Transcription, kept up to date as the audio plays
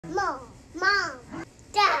Mom,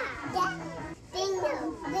 Dad,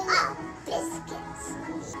 Dingo, oh, biscuits.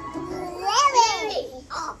 Lily,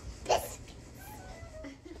 oh, biscuits.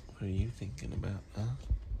 What are you thinking about, huh?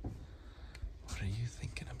 What are you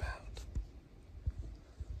thinking about?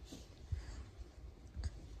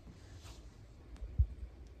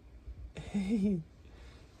 Hey,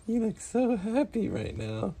 you look so happy right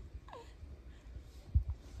now.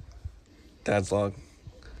 Dad's log.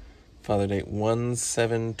 Fatherdate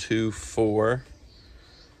 1724.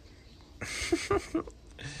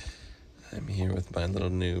 I'm here with my little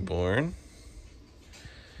newborn.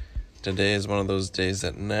 Today is one of those days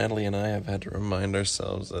that Natalie and I have had to remind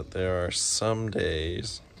ourselves that there are some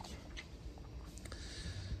days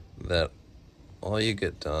that all you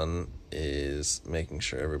get done is making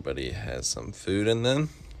sure everybody has some food in them.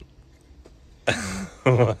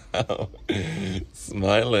 Wow.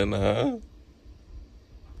 Smiling, huh?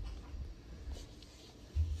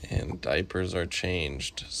 And diapers are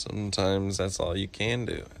changed. Sometimes that's all you can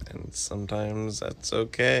do, and sometimes that's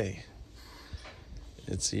okay.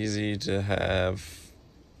 It's easy to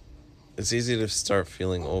start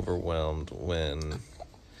feeling overwhelmed when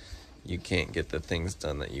you can't get the things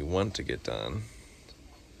done that you want to get done.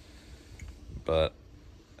 But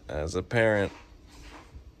as a parent,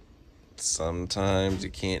 sometimes you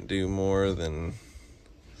can't do more than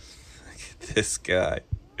look at this guy.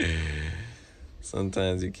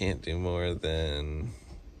 Sometimes you can't do more than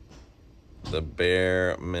the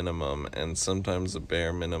bare minimum, and sometimes the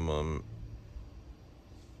bare minimum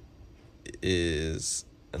is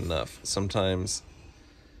enough. Sometimes,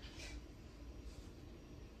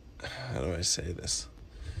 how do I say this?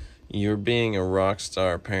 You're being a rock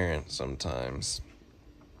star parent sometimes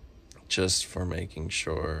just for making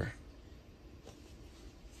sure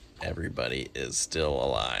everybody is still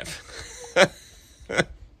alive.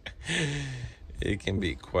 It can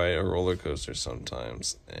be quite a roller coaster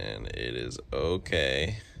sometimes, and it is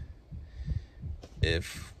okay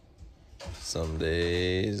if some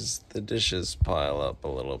days the dishes pile up a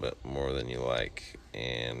little bit more than you like,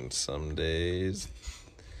 and some days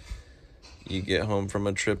you get home from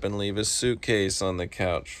a trip and leave a suitcase on the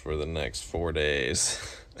couch for the next 4 days.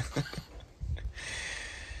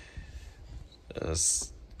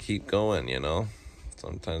 Just keep going, you know?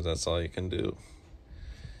 Sometimes that's all you can do.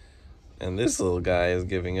 And this little guy is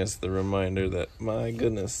giving us the reminder that, my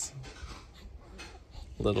goodness,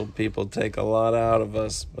 little people take a lot out of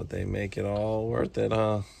us, but they make it all worth it,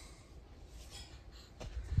 huh?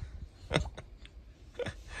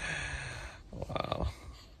 Wow.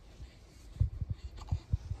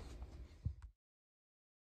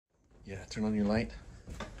 Yeah, turn on your light.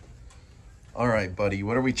 All right, buddy,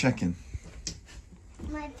 what are we checking?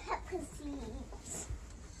 My pepper seeds.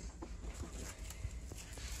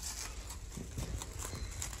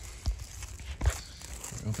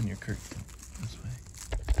 Open your curtain this way.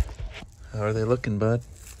 How are they looking, bud?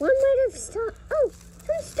 One might have started. Oh,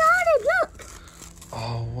 who started? Look.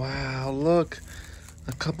 Oh, wow, look.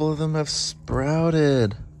 A couple of them have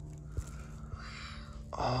sprouted.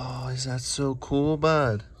 Oh, is that so cool,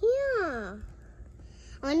 bud? Yeah.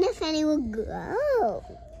 I wonder if any will grow.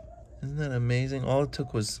 Isn't that amazing? All it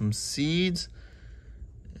took was some seeds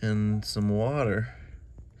and some water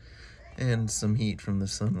and some heat from the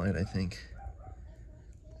sunlight, I think.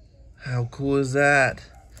 How cool is that?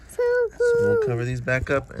 So cool. So we'll cover these back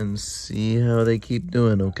up and see how they keep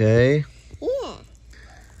doing, okay? Yeah.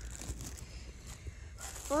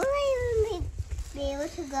 Will I even be able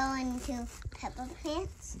to go into pepper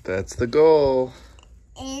plants? That's the goal.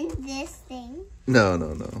 In this thing? No.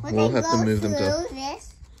 Will We'll they have to go move them to... through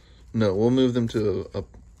this? No, we'll move them to a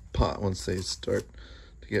pot once they start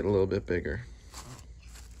to get a little bit bigger.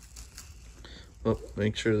 Oh,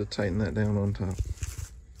 make sure to tighten that down on top.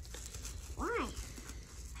 Why?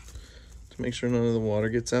 To make sure none of the water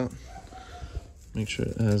gets out. Make sure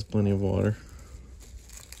it has plenty of water.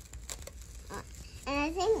 And I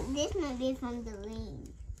think this might be from the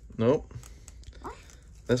rain. Nope. What?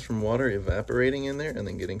 That's from water evaporating in there and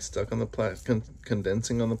then getting stuck on the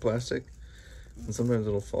condensing on the plastic. And sometimes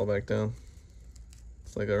it'll fall back down.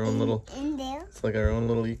 It's like our own little... In there? It's like our own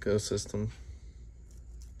little ecosystem.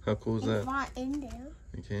 How cool is that? Not in there.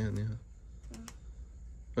 You can, yeah.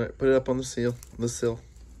 All right, put it up on the sill. Windowsill.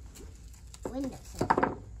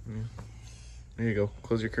 Yeah. There you go.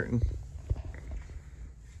 Close your curtain.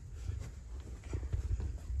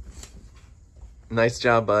 Nice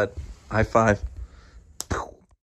job, bud. High five.